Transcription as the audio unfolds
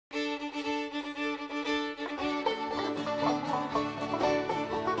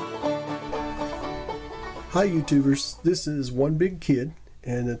Hi YouTubers, this is One Big Kid,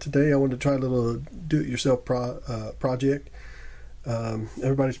 and today I want to try a little do-it-yourself project.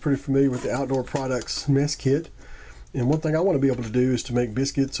 Everybody's pretty familiar with the Outdoor Products mess kit, and one thing I want to be able to do is to make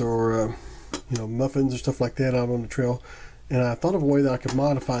biscuits or muffins or stuff like that out on the trail. And I thought of a way that I could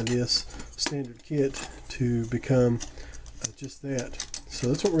modify this standard kit to become just that. So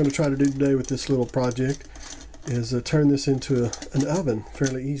that's what we're going to try to do today with this little project, is turn this into an oven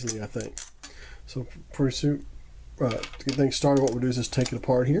fairly easily, I think. So pretty soon, to get things started, what we'll do is just take it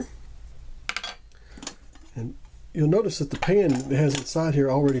apart here. And you'll notice that the pan it has inside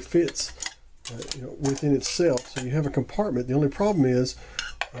here already fits within itself. So you have a compartment. The only problem is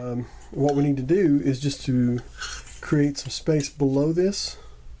what we need to do is just to create some space below this,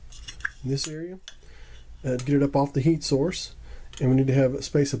 in this area, to get it up off the heat source. And we need to have a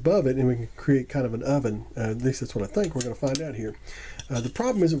space above it, and we can create kind of an oven. At least that's what I think. We're going to find out here. The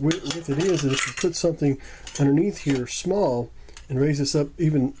problem is with it is that if you put something underneath here small and raise this up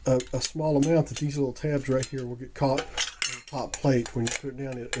even a small amount, that these little tabs right here will get caught on the top plate. When you put it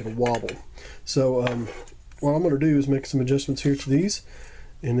down, it'll wobble. So what I'm going to do is make some adjustments here to these,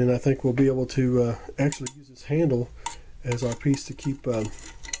 and then I think we'll be able to actually use this handle as our piece to keep it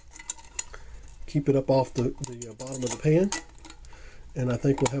up off the bottom of the pan. And I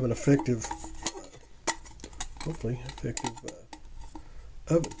think we'll have an effective, hopefully effective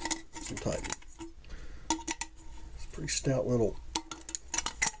oven type. It's a pretty stout little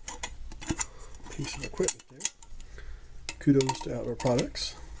piece of equipment there. Kudos to Outdoor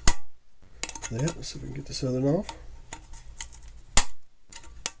Products for that. Let's see if we can get this oven off.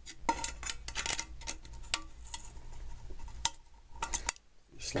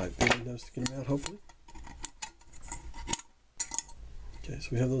 Slight windows to get them out, hopefully. Okay, so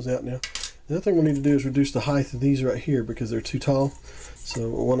we have those out now. The other thing we need to do is reduce the height of these right here because they're too tall. So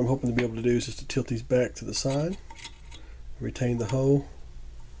what I'm hoping to be able to do is just to tilt these back to the side, retain the hole.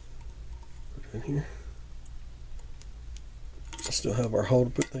 Put it in here. I still have our hole to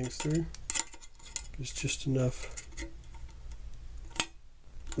put things through. There's just enough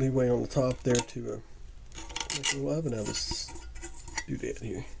leeway on the top there to make a little oven out of this doodad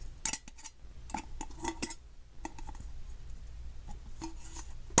here.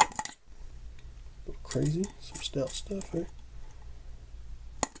 Crazy, some stout stuff here.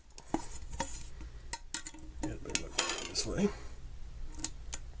 Yeah, better look this way.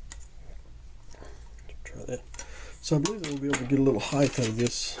 Try that. So I believe that we'll be able to get a little height out of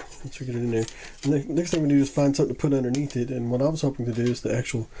this once we get it in there. And the next thing we do is find something to put underneath it. And what I was hoping to do is to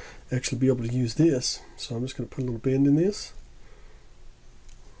actually be able to use this. So I'm just going to put a little bend in this.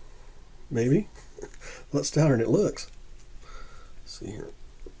 Maybe. A lot stouter than it looks. Let's see here.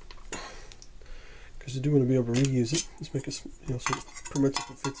 Because you do want to be able to reuse it. Just make it, so pretty much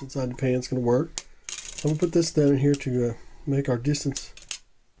if it fits inside the pan, it's going to work. So I'm going to put this down in here to make our distance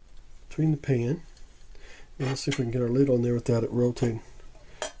between the pan. And let's see if we can get our lid on there without it rotating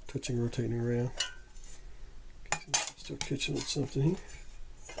around. Okay, still catching on something here.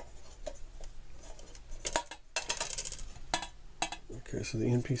 Okay, so the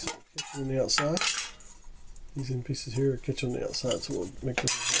end piece is catching on the outside. These end pieces here are catching on the outside, so we'll make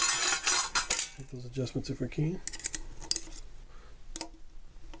those adjustments if we can.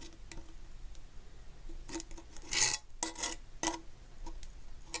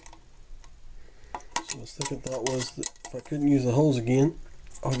 So my second thought was that if I couldn't use the holes again,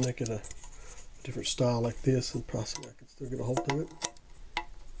 I would make it a different style like this, and possibly I could still get a hold of it.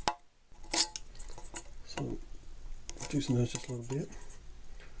 So reducing those just a little bit.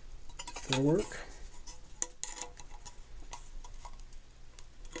 See if that'll work.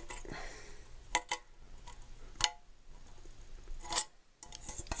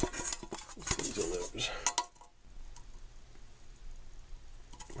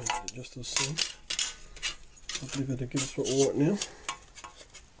 Adjust those seams. Hopefully that'll give us what we want now.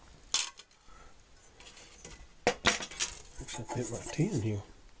 Actually, I hit my tin here.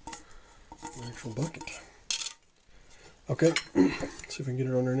 An actual bucket. Okay, let's see if we can get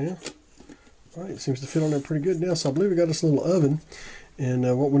it on there now. Alright, it seems to fit on there pretty good now. So I believe we got this little oven. And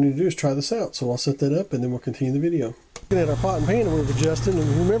what we need to do is try this out. So I'll set that up and then we'll continue the video. Looking at our pot and pan that we've adjusted, and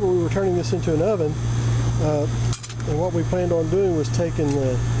remember we were turning this into an oven. And what we planned on doing was taking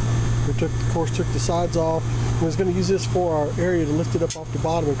took the sides off. We was going to use this for our area to lift it up off the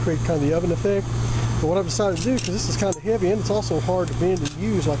bottom and create kind of the oven effect. But what I've decided to do, because this is kind of heavy and it's also hard to bend and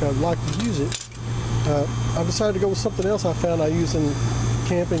use like I'd like to use it, I've decided to go with something else I found I use in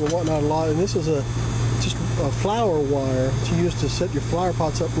camping and whatnot a lot. And this is just a flower wire to use to set your flower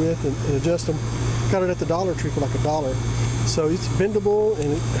pots up with and adjust them got it at the Dollar Tree for like $1. So it's bendable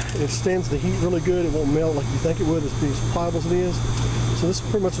and it stands the heat really good. It won't melt like you think it would. It's as pliable as it is. So this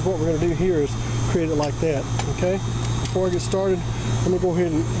pretty much is what we're going to do here, is create it like that. Okay. Before I get started, I'm going to go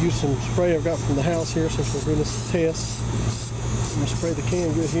ahead and use some spray I've got from the house here since we're doing this test. I'm going to spray the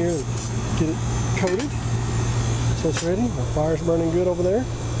can good here and get it coated. So it's ready. Our fire's burning good over there.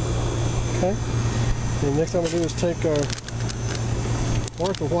 Okay. And next thing I'm going to do is take our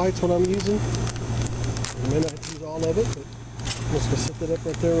Martha White's what I'm using. I may not have to use all of it, but I'm just going to set that up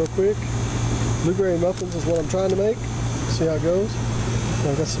right there real quick. Blueberry muffins is what I'm trying to make. See how it goes. Now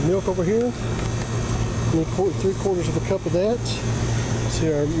I've got some milk over here. I need 3/4 of a cup of that.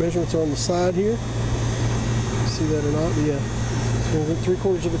 See our measurements are on the side here. See that or not? Yeah. So we'll get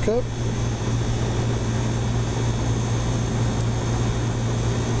 3/4 of a cup.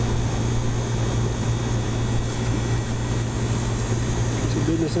 Some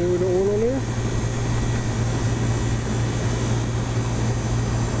business there we don't want on there.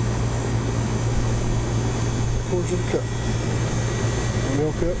 Of the cup.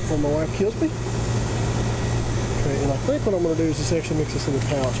 Milk up before my wife kills me. Okay, and I think what I'm going to do is just actually mix this in the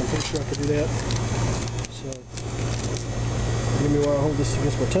pouch. I'm pretty sure I can do that. So, give me while I hold this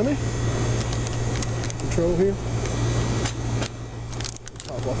against my tummy. Control here.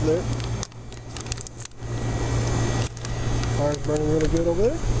 Top off there. Fire's burning really good over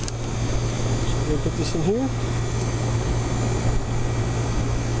there. So I'm going to put this in here.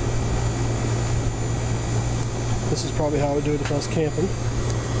 This is probably how I would do it if I was camping.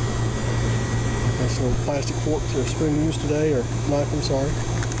 Nice little plastic fork or spoon to use today, or knife, I'm sorry.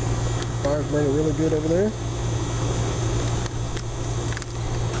 Fire's burning really good over there.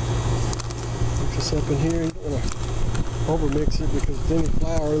 Mix this up in here. You don't want to over mix it, because with any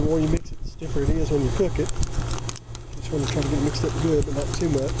flour, the more you mix it, the stiffer it is when you cook it. You just want to try to get it mixed up good, but not too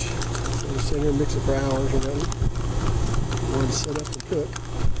much. So just sit here and mix it for hours or nothing. You want to set up and cook.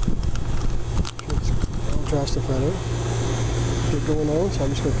 Dry stuff right there. Get going on, so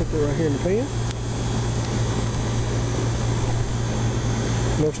I'm just going to put that right here in the pan.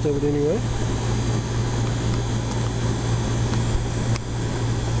 Most of it anyway.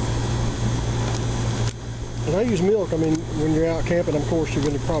 And I use milk. I mean, when you're out camping, of course, you're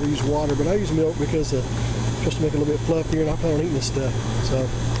going to probably use water, but I use milk because just to make it a little bit fluffier, and I plan on eating this stuff. So,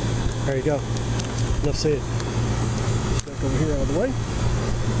 there you go. Enough said. Back over here out of the way.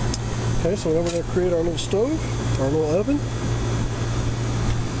 Okay, so now we're going to create our little stove, our little oven.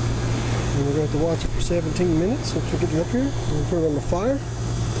 And we're going to have to watch it for 17 minutes once we get it up here. We'll put it on the fire.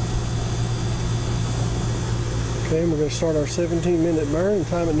 Okay, and we're going to start our 17-minute burn and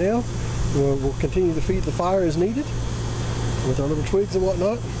time it now. We'll continue to feed the fire as needed with our little twigs and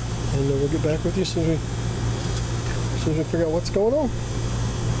whatnot. And we'll get back with you as soon as we figure out what's going on.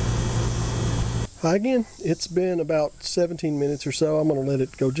 Hi again. It's been about 17 minutes or so. I'm going to let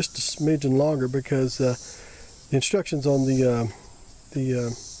it go just a smidgen longer because the instructions on the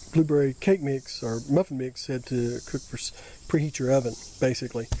blueberry cake mix or muffin mix said to cook for preheat your oven,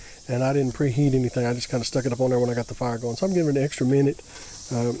 basically. And I didn't preheat anything. I just kind of stuck it up on there when I got the fire going. So I'm giving it an extra minute,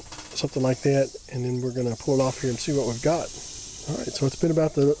 something like that, and then we're going to pull it off here and see what we've got. All right, so it's been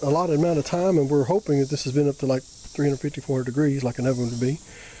about the allotted amount of time, and we're hoping that this has been up to like 350, 400 degrees like an oven would be.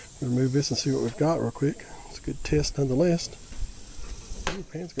 Remove this and see what we've got real quick. It's a good test nonetheless. Ooh, the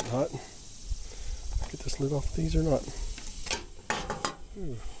pan's getting hot. Get this lid off of these or not.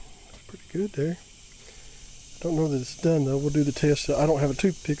 Ooh, that's pretty good there. I don't know that it's done though. We'll do the test. I don't have a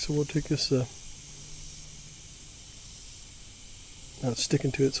toothpick, so we'll take this. Now it's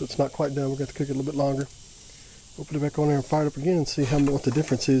sticking to it, so it's not quite done. We've got to cook it a little bit longer. We'll put it back on there and fire it up again and see what the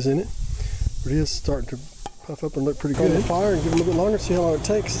difference is in it. But it is starting to puff up and look pretty good. On the fire and give it a little bit longer, see how long it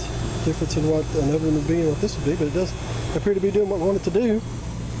takes. Difference in what an oven would be and what this would be, but it does appear to be doing what we want it to do.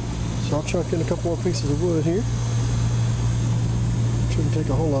 So I'll chunk in a couple more pieces of wood here. Shouldn't take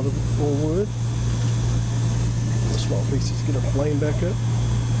a whole lot of more wood. Small pieces, get our flame back up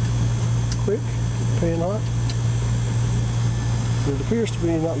quick, get the pan hot. But it appears to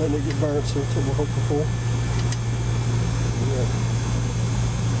be not letting it get burnt, so that's what we're hoping for.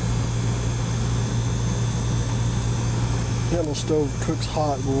 That little stove cooks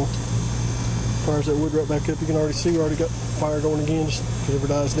hot. We'll fires that wood right back up. You can already see we already got fire going again, just whenever it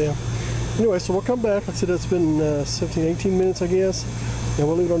dies down. Anyway, so we'll come back. Like I said, it's been 17, 18 minutes, I guess. And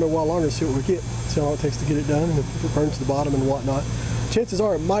we'll leave it on there a while longer to see what we get. See how long it takes to get it done, and if it burns the bottom and whatnot. Chances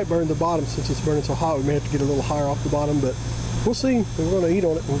are it might burn the bottom since it's burning so hot. We may have to get a little higher off the bottom, but we'll see. We're going to eat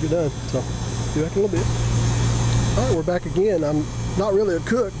on it when we get done. So, be back in a little bit. Alright, we're back again. I'm not really a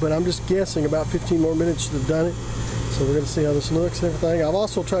cook, but I'm just guessing about 15 more minutes to have done it. So So we're going to see how this looks and everything. I've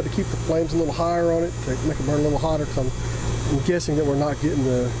also tried to keep the flames a little higher on it to make it burn a little hotter, because I'm guessing that we're not getting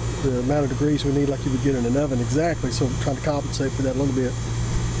the amount of degrees we need like you would get in an oven exactly. So I'm trying to compensate for that a little bit.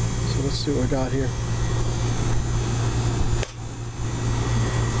 So let's see what we got here.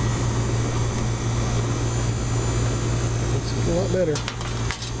 Looks a lot better.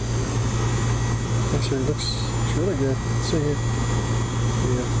 Actually, it looks really good. Let's see here.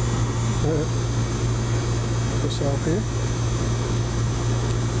 Yeah. This off here.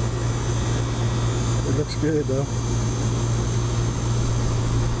 It looks good though.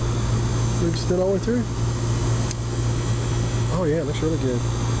 We've still all the way through. Oh yeah, it looks really good.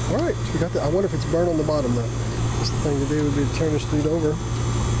 All right, so we got that. I wonder if it's burnt on the bottom though. Just the thing to do would be to turn this dude over.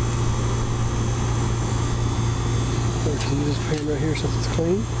 Use this pan right here since it's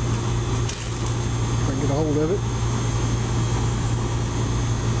clean. If I can get a hold of it.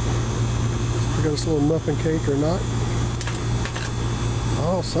 We got this little muffin cake or not.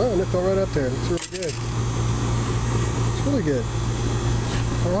 Oh son, it fell right up there. It's really good. It's really good.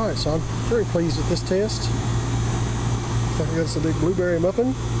 Alright, so I'm very pleased with this test. I got us a big blueberry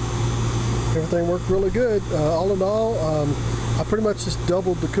muffin. Everything worked really good. All in all, I pretty much just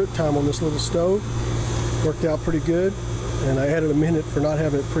doubled the cook time on this little stove. Worked out pretty good. And I added a minute for not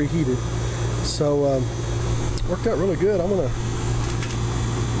having it preheated. So, worked out really good. I'm going to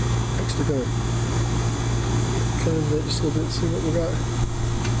actually go cut into it just a little bit and see what we got.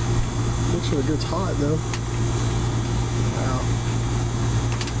 Looks really good. It's hot though. Wow.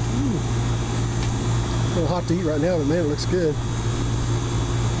 A little hot to eat right now, but man, it looks good.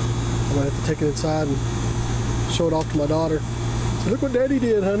 I might have to take it inside and show it off to my daughter. So look what Daddy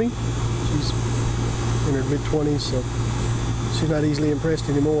did, honey. She's in her mid-20s, so she's not easily impressed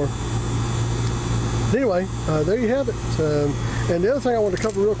anymore. But anyway, there you have it. And the other thing I want to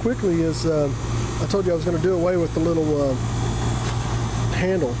cover real quickly is I told you I was going to do away with the little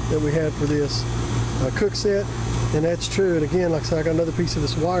handle that we had for this cook set, and that's true. And again, like I said, I got another piece of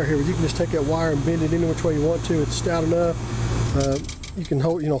this wire here, but you can just take that wire and bend it any which way you want to. It's stout enough. You can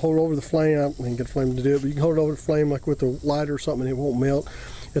hold, hold it over the flame. I mean, get a flame to do it, but you can hold it over the flame like with a lighter or something, and it won't melt.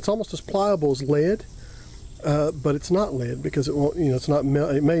 It's almost as pliable as lead, but it's not lead because it won't. It's not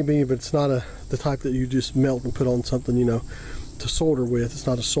melt. It may be, but it's not the type that you just melt and put on something, to solder with. It's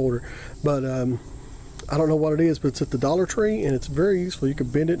not a solder, but I don't know what it is, but it's at the Dollar Tree, and it's very useful. You can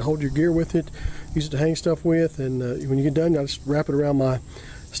bend it, hold your gear with it, use it to hang stuff with, and when you get done, I just wrap it around my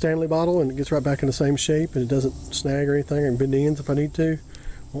Stanley bottle, and it gets right back in the same shape, and it doesn't snag or anything. I can bend the ends if I need to.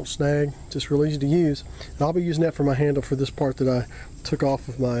 Won't snag. Just real easy to use. And I'll be using that for my handle for this part that I took off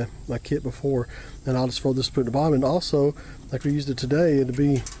of my kit before, and I'll just fold this, put it in the bottom. And also, like we used it today,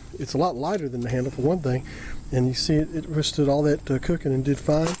 it's a lot lighter than the handle for one thing, and you see it withstood all that cooking and did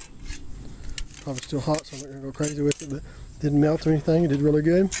fine. Probably still hot, so I'm not going to go crazy with it, but it didn't melt or anything. It did really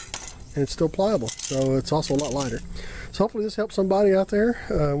good, and it's still pliable, so it's also a lot lighter. So hopefully this helps somebody out there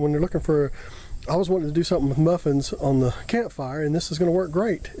when they're looking for. I was wanting to do something with muffins on the campfire, and this is going to work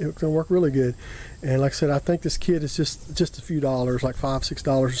great. It's going to work really good. And like I said, I think this kit is just a few dollars, like $5,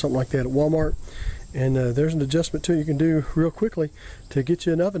 $6 or something like that at Walmart. And there's an adjustment too you can do real quickly to get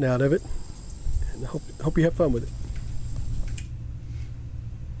you an oven out of it. And hope you have fun with it.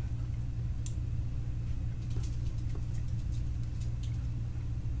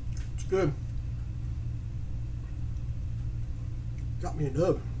 It's good. Got me an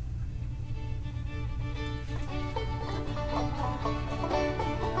oven.